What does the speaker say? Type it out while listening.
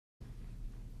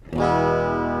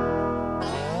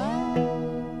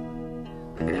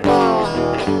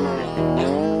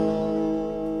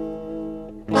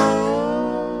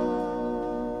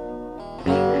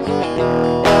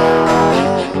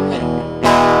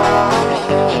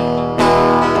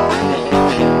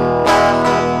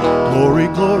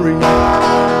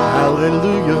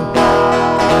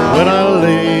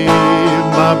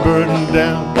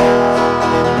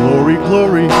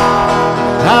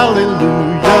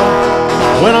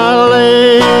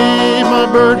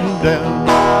burden down,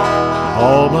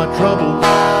 all my troubles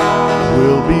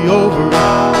will be over.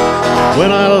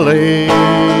 When I lay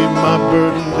my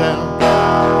burden down,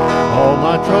 all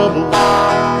my troubles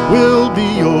will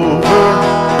be over.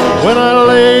 When I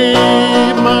lay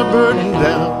my burden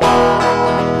down,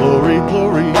 glory,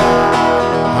 glory,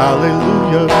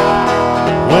 hallelujah.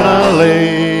 When I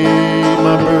lay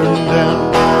my burden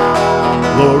down,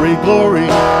 glory, glory,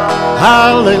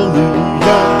 hallelujah.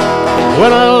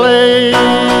 When I lay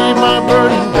my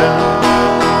burden down.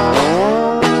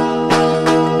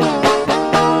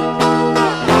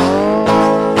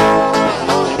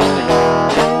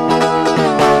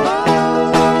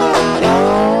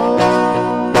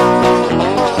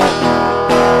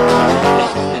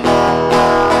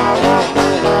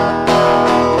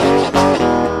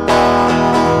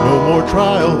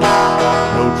 Trial,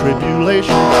 no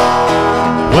tribulation.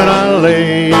 When I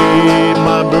lay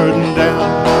my burden down,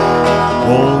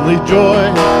 only joy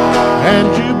and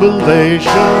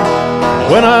jubilation.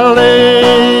 When I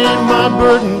lay my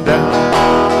burden down,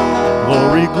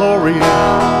 glory, glory,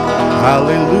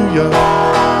 hallelujah.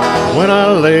 When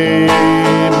I lay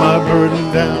my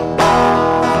burden down,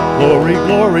 glory,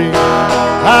 glory,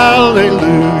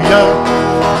 hallelujah.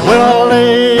 When I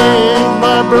lay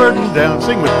my burden down,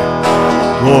 sing with me.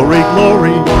 Glory,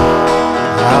 glory,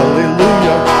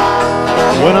 hallelujah.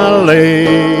 When I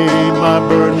lay my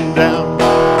burden down,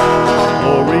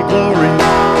 glory, glory,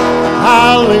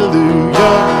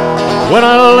 hallelujah. When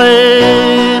I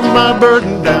lay my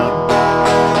burden down,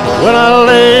 when I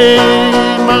lay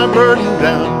my burden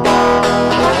down,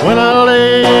 when I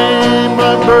lay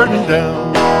my burden down.